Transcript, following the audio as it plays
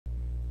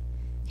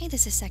Hey,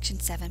 this is section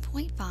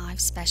 7.5,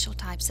 Special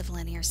Types of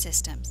Linear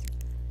Systems.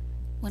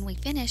 When we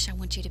finish, I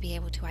want you to be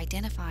able to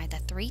identify the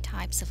three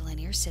types of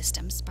linear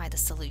systems by the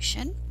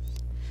solution,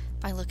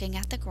 by looking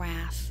at the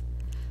graph,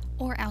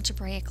 or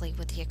algebraically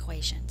with the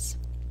equations.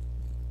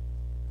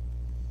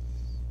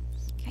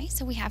 Okay,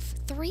 so we have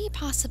three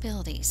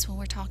possibilities when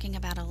we're talking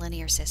about a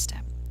linear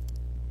system.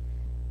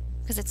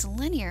 Because it's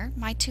linear,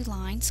 my two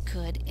lines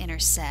could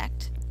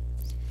intersect.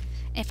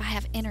 If I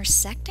have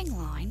intersecting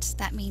lines,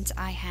 that means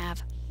I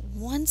have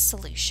one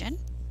solution,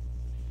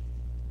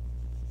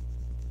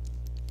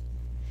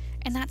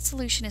 and that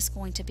solution is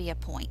going to be a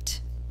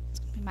point. It's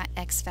going to be my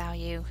x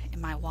value and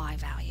my y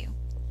value.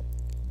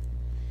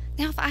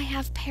 Now if I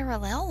have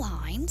parallel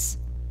lines,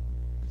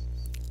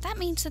 that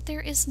means that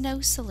there is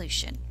no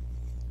solution.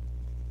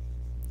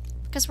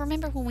 Because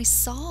remember, when we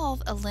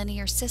solve a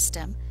linear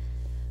system,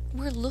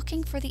 we're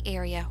looking for the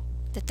area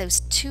that those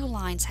two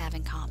lines have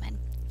in common.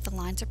 If the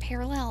lines are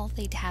parallel,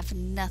 they'd have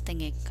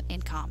nothing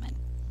in common.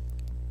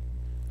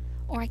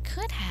 Or I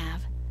could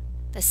have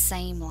the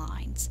same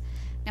lines.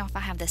 Now if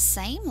I have the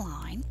same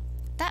line,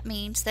 that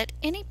means that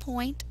any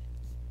point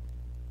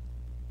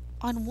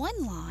on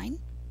one line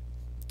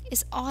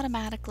is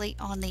automatically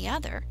on the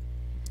other.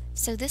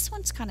 So this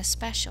one's kind of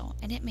special,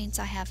 and it means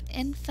I have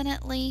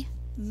infinitely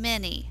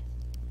many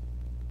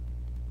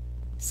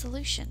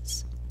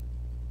solutions.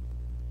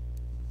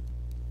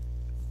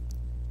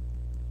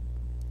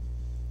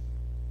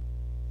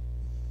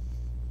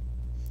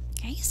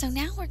 Okay, so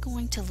now we're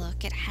going to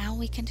look at how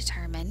we can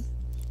determine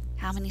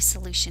how many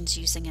solutions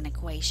using an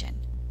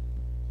equation.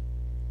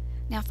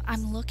 Now if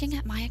I'm looking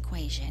at my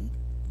equation,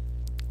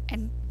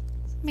 and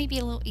maybe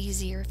a little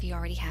easier if you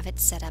already have it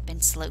set up in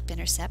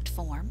slope-intercept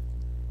form,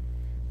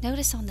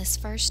 notice on this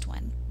first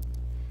one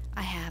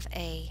I have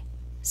a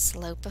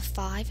slope of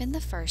 5 in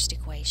the first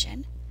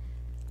equation,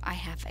 I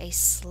have a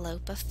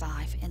slope of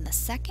 5 in the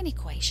second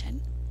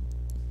equation,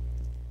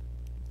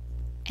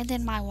 and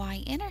then my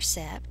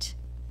y-intercept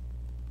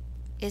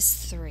is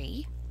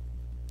 3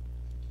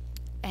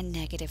 and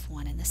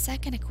 -1 in the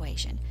second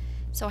equation.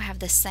 So I have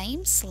the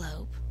same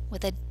slope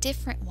with a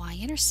different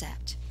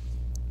y-intercept.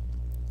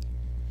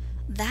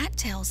 That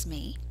tells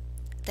me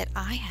that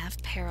I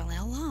have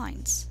parallel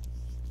lines.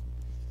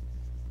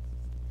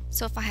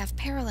 So if I have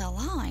parallel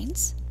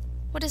lines,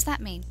 what does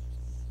that mean?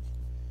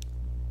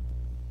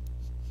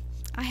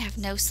 I have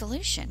no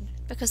solution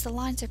because the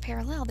lines are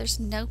parallel. There's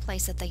no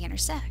place that they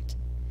intersect.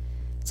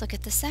 Let's look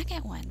at the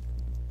second one.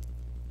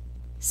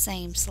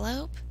 Same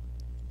slope,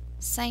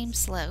 same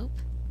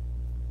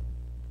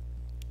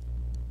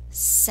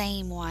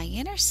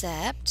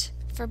y-intercept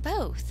for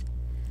both.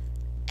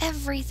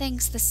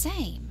 Everything's the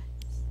same.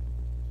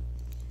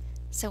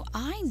 So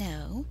I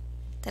know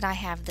that I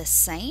have the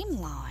same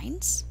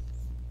lines,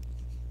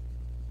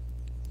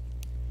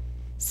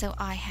 so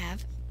I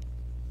have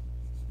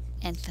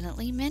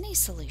infinitely many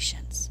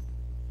solutions.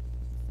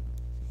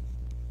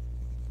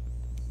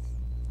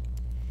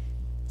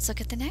 Let's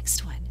look at the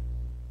next one.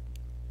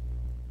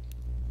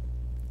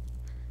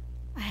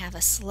 I have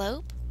a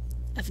slope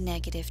of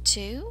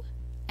 -2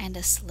 and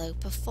a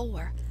slope of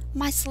 4.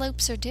 My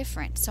slopes are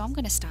different, so I'm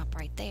going to stop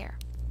right there.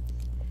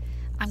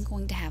 I'm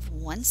going to have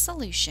one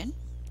solution.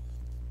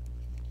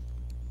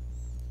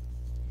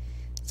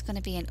 It's going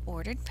to be an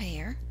ordered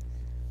pair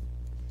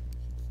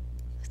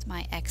with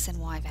my x and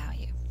y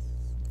value.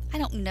 I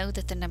don't know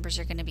that the numbers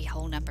are going to be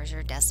whole numbers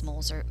or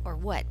decimals or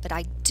what, but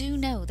I do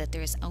know that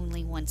there is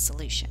only one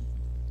solution.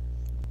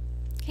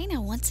 Okay,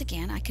 now once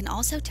again, I can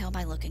also tell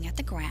by looking at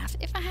the graph,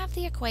 if I have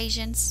the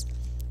equations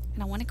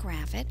and I want to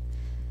graph it,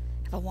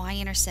 I have a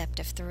y-intercept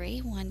of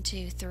 3, 1,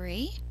 2,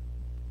 3,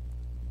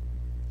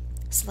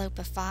 slope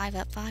of 5,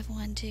 up 5,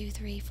 1, 2,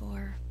 3,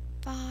 4,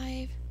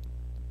 5,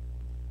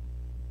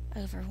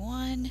 over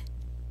 1,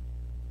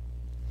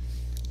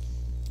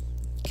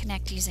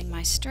 connect using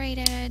my straight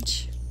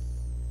edge.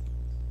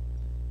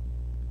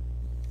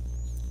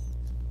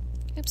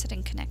 Oops, I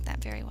didn't connect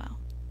that very well.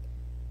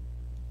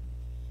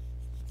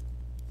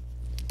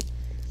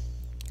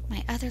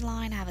 My other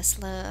line, I have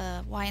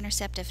a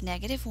y-intercept of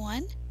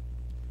 -1,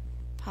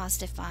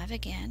 positive 5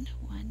 again,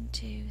 1,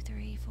 2,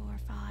 3, 4,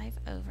 5,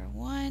 over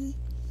 1.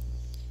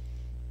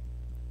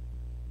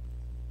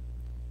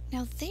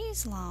 Now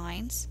these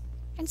lines,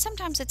 and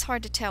sometimes it's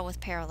hard to tell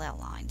with parallel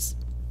lines.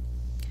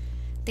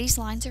 These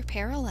lines are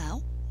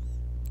parallel,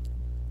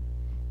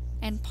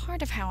 and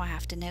part of how I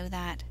have to know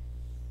that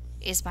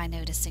is by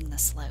noticing the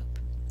slope.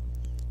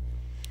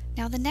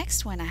 Now the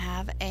next one, I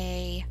have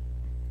a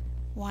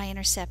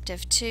y-intercept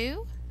of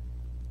 2,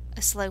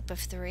 a slope of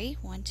 3,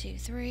 1, 2,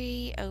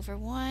 3, over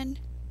 1,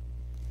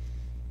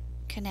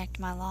 connect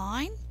my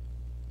line,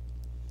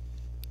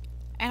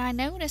 and I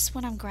notice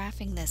when I'm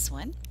graphing this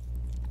one,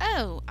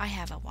 oh, I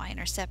have a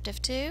y-intercept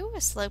of 2, a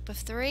slope of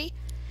 3,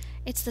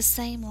 it's the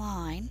same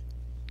line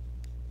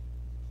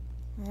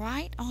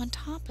right on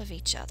top of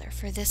each other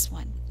for this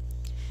one.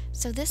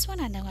 So this one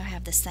I know I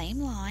have the same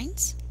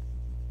lines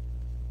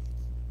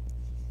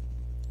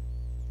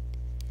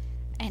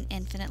and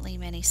infinitely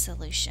many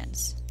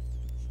solutions.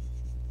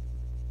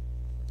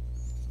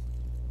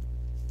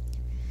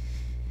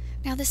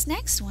 Now this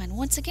next one,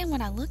 once again,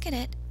 when I look at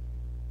it,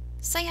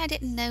 say I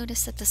didn't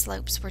notice that the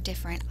slopes were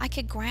different. I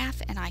could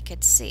graph and I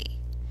could see.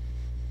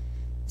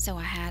 So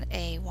I had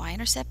a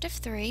y-intercept of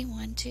 3,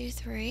 1, 2,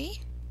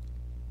 3,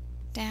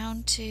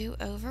 down 2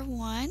 over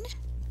 1.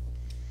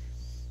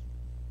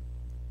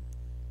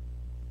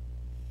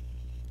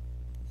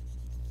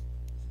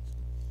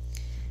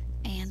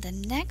 And the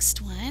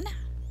next one,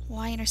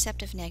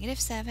 y-intercept of negative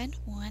 7,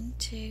 1,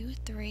 2,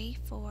 3,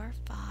 4,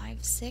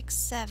 5, 6,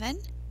 7.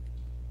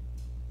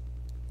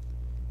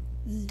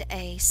 And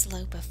a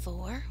slope of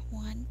 4,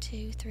 1,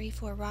 2, 3,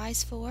 4,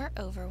 rise 4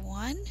 over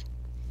 1.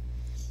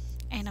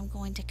 And I'm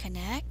going to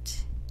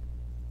connect.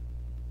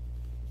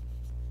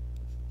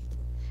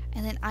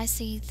 And then I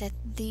see that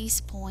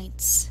these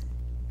points,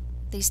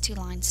 these two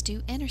lines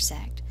do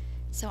intersect.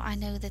 So I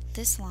know that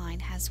this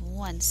line has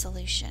one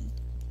solution.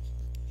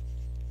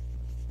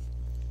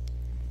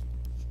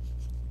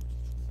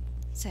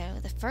 So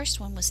the first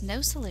one was no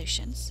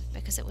solutions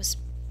because it was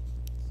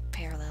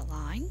parallel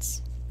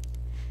lines.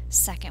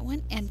 Second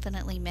one,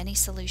 infinitely many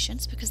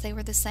solutions because they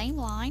were the same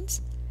lines.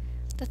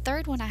 The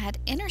third one, I had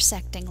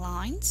intersecting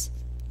lines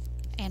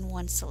and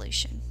one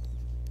solution.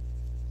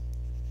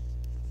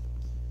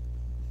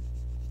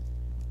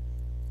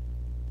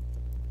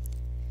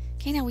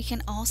 Okay, now we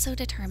can also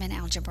determine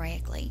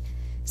algebraically.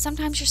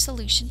 Sometimes your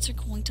solutions are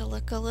going to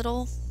look a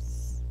little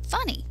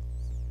funny.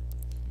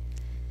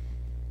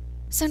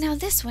 So now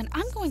this one,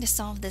 I'm going to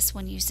solve this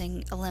one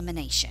using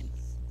elimination.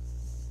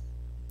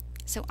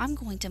 So I'm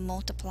going to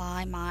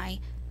multiply my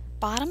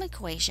bottom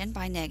equation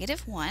by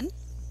negative 1.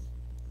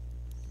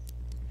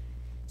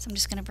 So I'm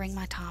just going to bring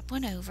my top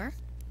one over.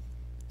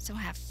 So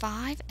I have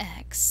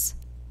 5x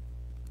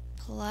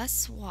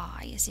plus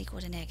y is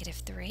equal to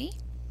negative 3.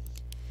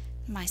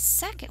 My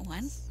second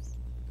one,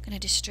 I'm going to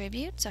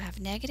distribute, so I have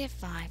negative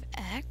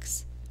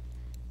 5x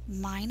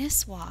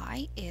minus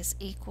y is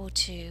equal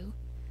to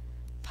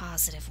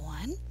positive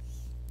 1.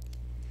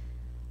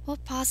 Well,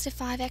 positive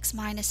 5x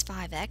minus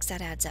 5x,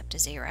 that adds up to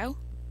 0.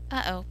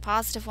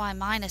 Positive y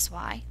minus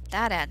y,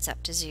 that adds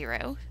up to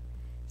 0.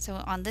 So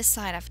on this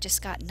side I've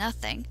just got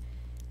nothing.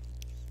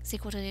 It's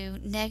equal to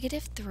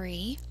negative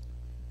 3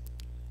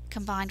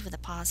 combined with a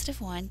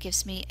positive 1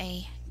 gives me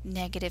a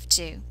negative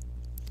 2.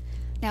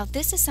 Now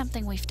this is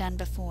something we've done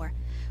before.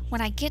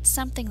 When I get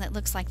something that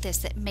looks like this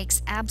that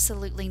makes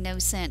absolutely no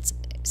sense,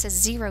 it says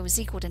 0 is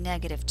equal to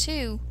negative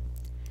 2,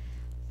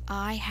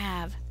 I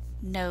have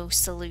no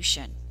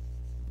solution.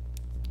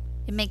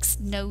 It makes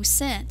no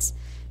sense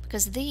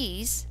because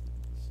these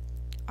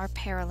are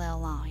parallel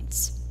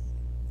lines.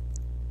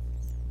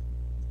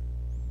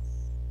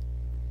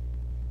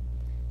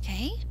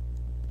 Okay,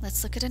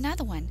 let's look at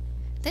another one.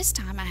 This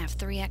time I have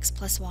 3x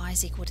plus y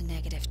is equal to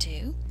negative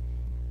 2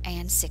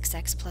 and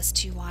 6x plus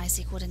 2y is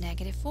equal to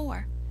negative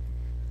 4.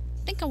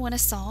 I think I want to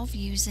solve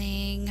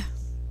using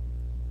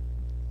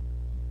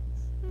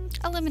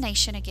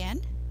elimination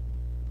again.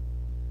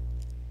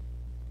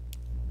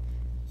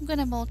 I'm going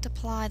to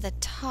multiply the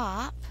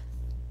top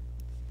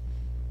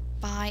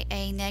by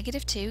a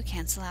negative 2,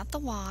 cancel out the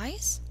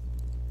y's.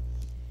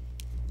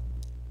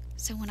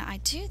 So when I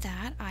do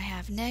that, I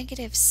have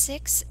negative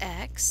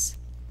 6x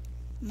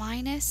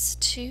minus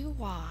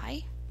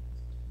 2y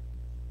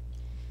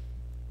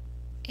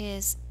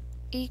is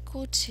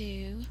equal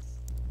to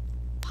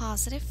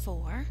positive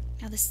 4.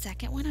 Now the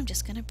second one I'm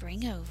just going to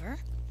bring over.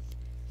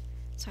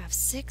 So I have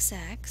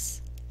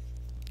 6x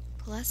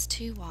plus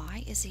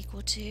 2y is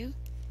equal to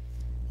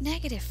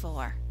negative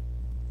 4.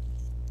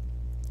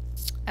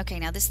 Okay,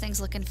 now this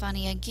thing's looking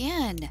funny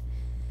again.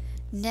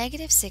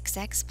 Negative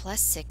 6x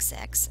plus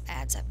 6x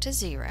adds up to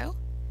 0.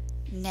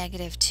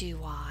 Negative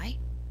 2y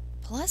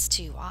plus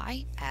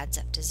 2y adds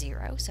up to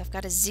 0. So I've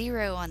got a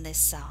 0 on this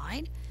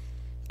side.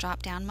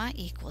 Drop down my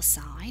equal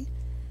sign.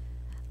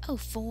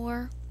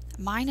 4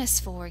 minus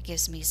 4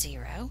 gives me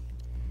 0.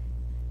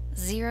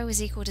 0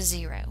 is equal to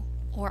 0.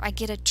 Or I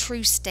get a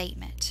true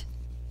statement,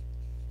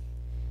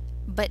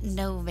 but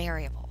no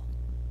variable.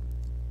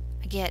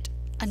 I get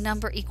a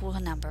number equal to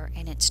a number,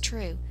 and it's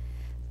true.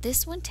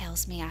 This one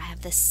tells me I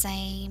have the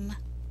same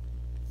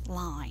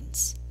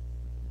lines.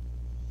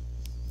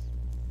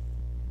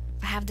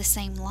 If I have the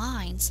same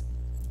lines,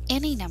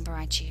 any number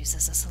I choose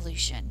is a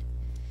solution.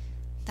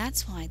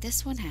 That's why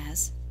this one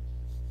has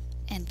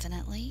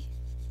infinitely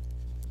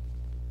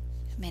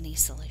many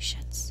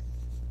solutions.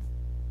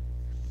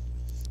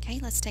 Okay,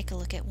 let's take a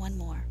look at one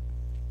more.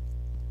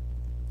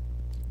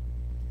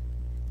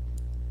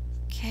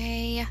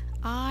 Okay,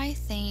 I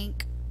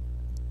think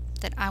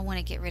that I want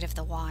to get rid of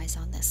the y's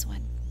on this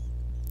one.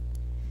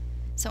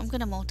 So I'm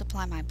going to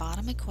multiply my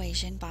bottom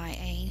equation by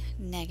a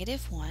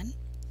negative 1.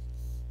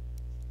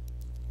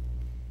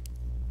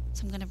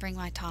 So I'm going to bring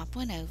my top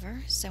one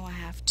over. So I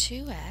have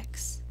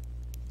 2x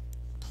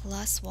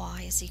plus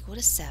y is equal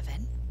to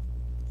 7.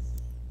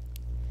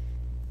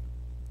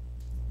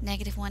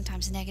 Negative 1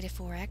 times negative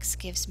 4x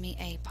gives me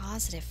a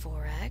positive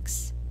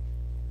 4x.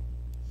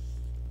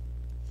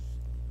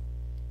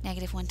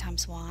 Negative 1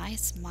 times y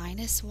is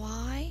minus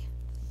y.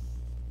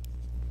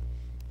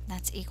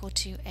 That's equal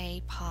to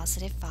a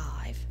positive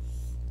 5.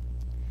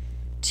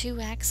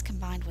 2x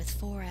combined with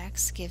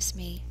 4x gives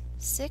me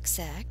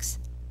 6x.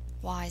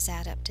 Y's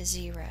add up to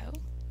 0.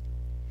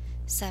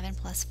 7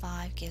 plus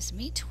 5 gives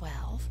me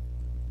 12.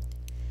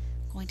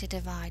 Going to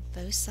divide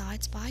both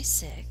sides by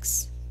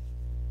 6.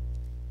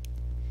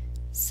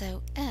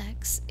 So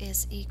x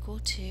is equal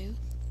to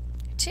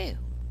 2.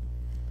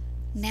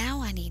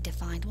 Now I need to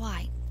find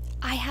y.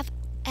 I have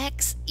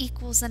x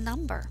equals a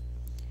number.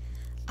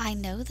 I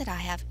know that I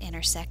have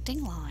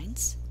intersecting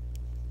lines.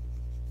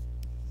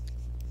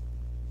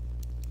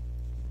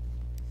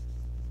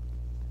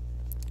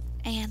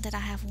 And that I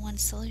have one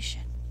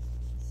solution.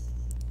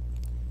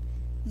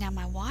 Now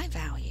my y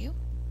value,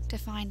 to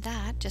find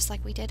that, just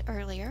like we did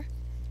earlier,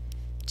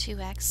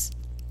 2x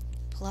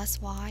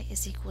plus y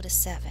is equal to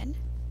 7.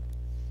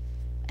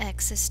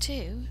 X is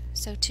 2,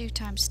 so 2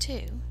 times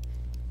 2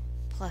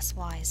 plus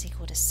y is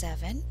equal to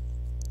 7.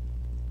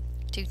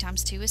 2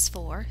 times 2 is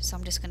 4, so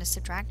I'm just going to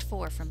subtract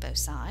 4 from both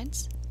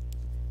sides.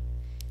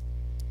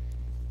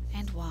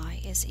 And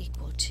y is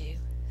equal to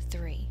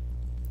 3.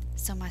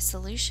 So my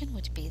solution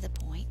would be the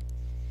point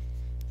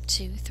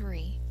 2,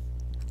 3.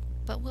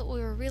 But what we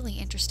were really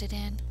interested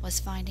in was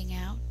finding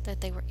out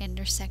that they were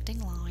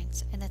intersecting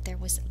lines and that there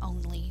was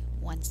only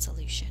one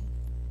solution.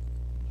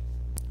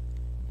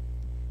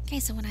 Okay,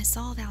 so when I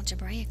solve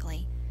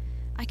algebraically,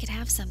 I could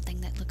have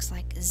something that looks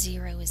like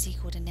 0 is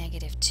equal to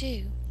negative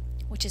 2,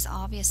 which is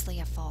obviously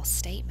a false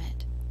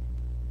statement.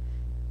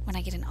 When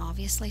I get an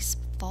obviously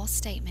false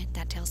statement,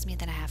 that tells me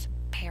that I have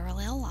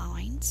parallel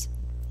lines,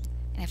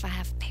 and if I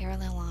have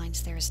parallel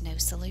lines, there is no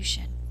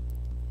solution.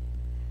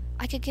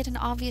 I could get an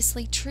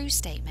obviously true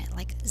statement,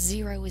 like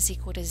 0 is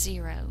equal to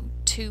 0,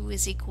 2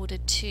 is equal to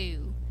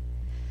 2,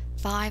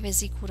 5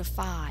 is equal to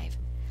 5.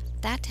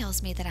 That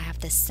tells me that I have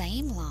the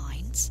same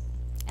lines,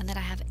 and that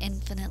I have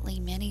infinitely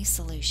many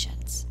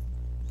solutions.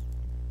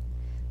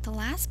 The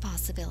last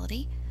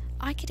possibility,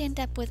 I could end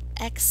up with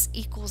x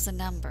equals a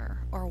number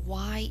or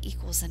y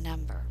equals a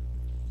number.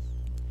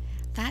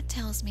 That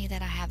tells me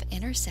that I have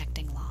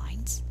intersecting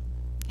lines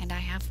and I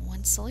have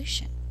one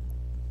solution.